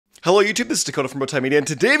Hello YouTube, this is Dakota from Bowtied Media, and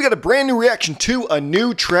today we got a brand new reaction to a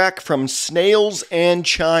new track from SNAILS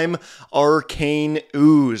Chime, Arcane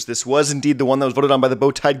Ooze. This was indeed the one that was voted on by the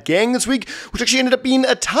Bowtied gang this week, which actually ended up being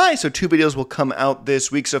a tie, so 2 videos will come out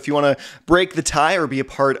this week. So if you want to break the tie or be a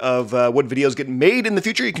part of what videos get made in the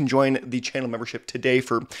future, you can join the channel membership today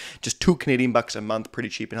for just $2 Canadian a month, pretty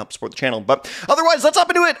cheap, and help support the channel. But otherwise, let's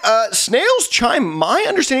hop into it. SNAILS Chime, my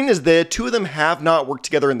understanding is the two of them have not worked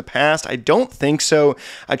together in the past. I don't think so.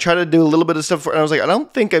 I tried to do a little bit of stuff, and I was like, I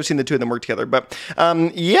don't think I've seen the two of them work together. But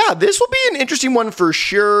yeah, this will be an interesting one for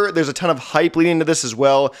sure. There's a ton of hype leading into this as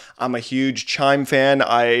well. I'm a huge Chime fan.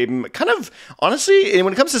 I'm kind of, honestly,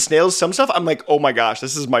 when it comes to SNAILS, some stuff, I'm like, oh my gosh,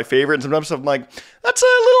 this is my favorite. And sometimes I'm like, that's a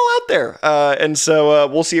little out there. And so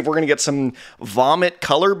we'll see if we're going to get some vomit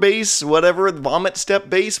color base, whatever, vomit step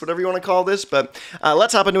base, whatever you want to call this. But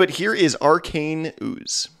let's hop into it. Here is Arcane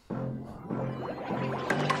Ooze.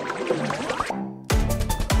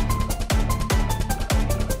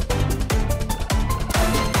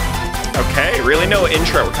 Okay, really no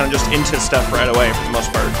intro. We're kind of just into stuff right away for the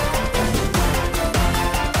most part.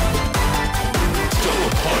 Bestow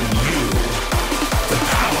upon you the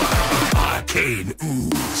power of Arcane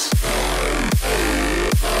Ooze.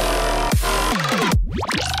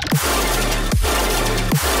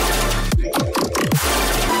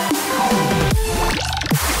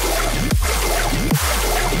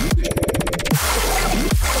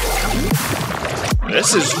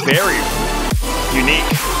 This is very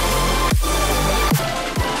unique.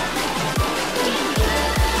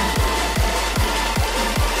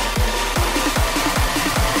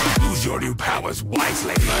 Your new powers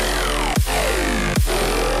wisely.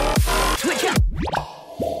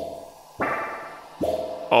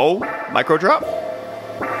 Oh, micro drop.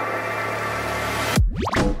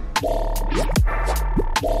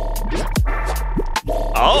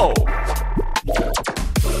 Oh.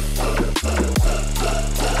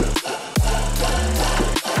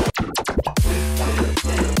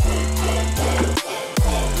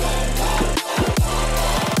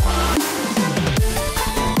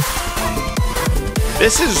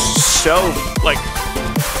 This is so, like,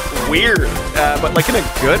 weird, but, like, in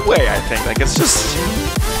a good way, I think. Like, it's just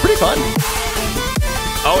pretty fun.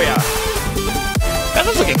 Oh, yeah. That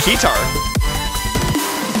looks like a guitar.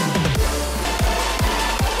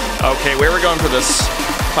 Okay, where are we going for this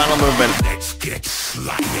final movement? Let's get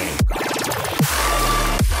slimy.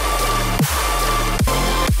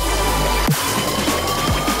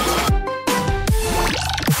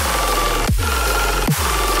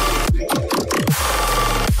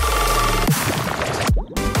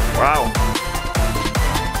 Wow.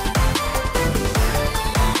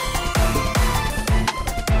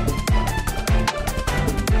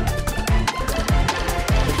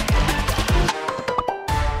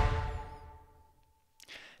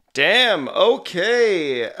 Damn,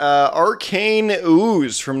 okay. Arcane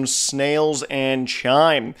Ooze from SNAILS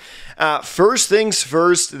Chime. First things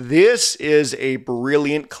first, this is a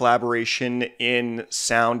brilliant collaboration in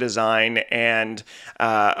sound design and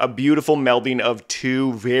a beautiful melding of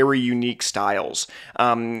two very unique styles.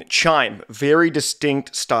 Chime, very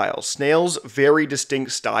distinct style. SNAILS, very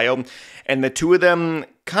distinct style. And the two of them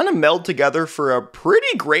kind of meld together for a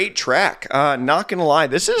pretty great track. Not gonna lie,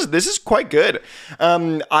 this is quite good.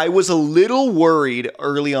 I was a little worried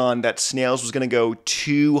early on that SNAILS was gonna go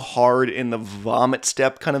too hard in the vomit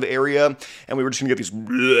step kind of area, and we were just gonna get these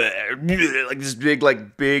like this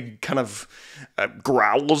big kind of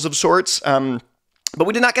growls of sorts. But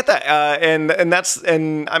we did not get that, and I'm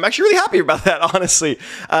actually really happy about that, honestly,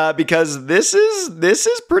 because this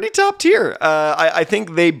is pretty top tier. I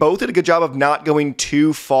think they both did a good job of not going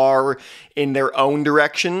too far in their own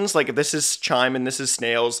directions. Like, if this is Chime and this is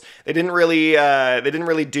SNAILS, they didn't really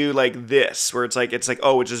do like this, where it's like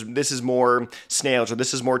oh, this is more SNAILS or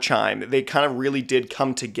this is more Chime. They kind of really did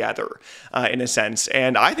come together in a sense,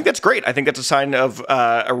 and I think that's great. I think that's a sign of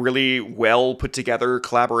a really well put together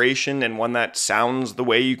collaboration and one that sounds the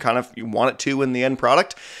way you want it to in the end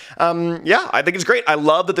product. Yeah, I think it's great. I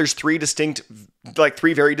love that there's three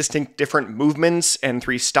very distinct different movements and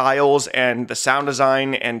 3 styles, and the sound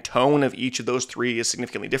design and tone of each of those 3 is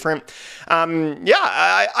significantly different. Yeah,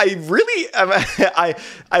 I really,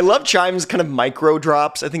 I love Chime's kind of micro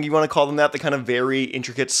drops. I think you want to call them that, the kind of very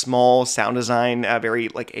intricate, small sound design, very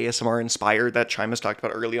like ASMR inspired that Chime has talked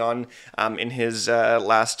about early on in his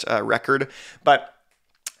last record. But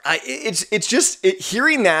it's just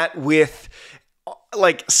hearing that with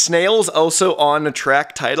like Snails also on a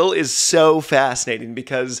track title is so fascinating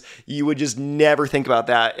because you would just never think about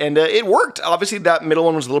that. And it worked. Obviously, that middle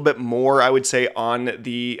one was a little bit more, I would say, on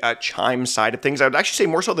the Chime side of things. I would actually say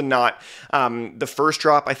more so than not. The first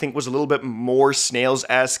drop, I think, was a little bit more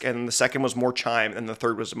Snails-esque, and the second was more Chime, and the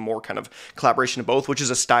third was more kind of collaboration of both, which is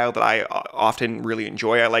a style that I often really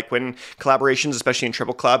enjoy. I like when collaborations, especially in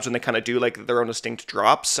triple collabs, when they kind of do like their own distinct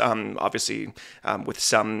drops, obviously with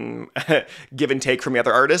some give and take from the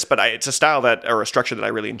other artists, but it's a style that, or a structure that I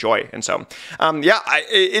really enjoy. And so,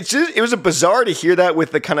 it was a bizarre to hear that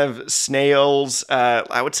with the kind of Snails.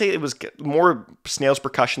 I would say it was more Snails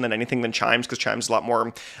percussion than anything than Chimes, because Chimes is a lot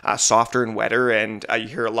more softer and wetter, and you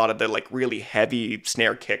hear a lot of the like really heavy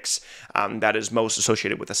snare kicks that is most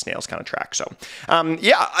associated with a Snails kind of track. So,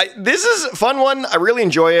 this is a fun one. I really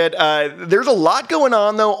enjoy it. There's a lot going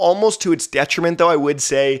on though, almost to its detriment though, I would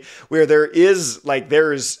say, where there's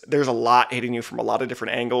a lot hitting you from a lot of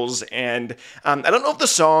different angles, and I don't know if the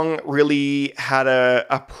song really had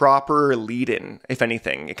a proper lead-in, if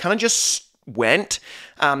anything. It kind of just went,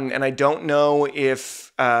 and I don't know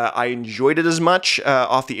if I enjoyed it as much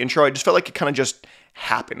off the intro. I just felt like it kind of just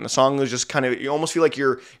happened. The song was just kind of, you almost feel like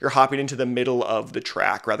you're hopping into the middle of the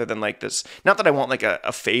track rather than like this, not that I want like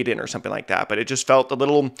a fade in or something like that, but it just felt a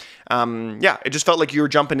little, it just felt like you were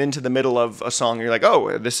jumping into the middle of a song and you're like,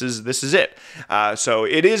 oh, this is it. So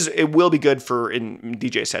it will be good for in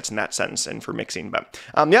DJ sets in that sense and for mixing, but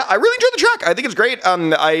I really enjoyed the track. I think it's great.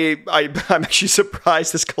 I'm actually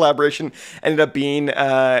surprised this collaboration ended up being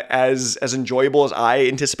as enjoyable as I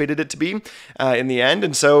anticipated it to be in the end.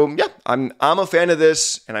 And so, I'm a fan of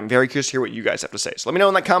this, and I'm very curious to hear what you guys have to say. So let me know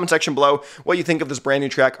in that comment section below what you think of this brand new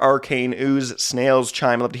track, Arcane Ooze, Snails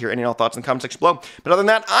Chime. I'd love to hear any and all thoughts in the comment section below. But other than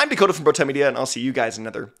that, I'm Dakota from Bowtied Media, and I'll see you guys in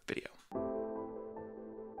another video.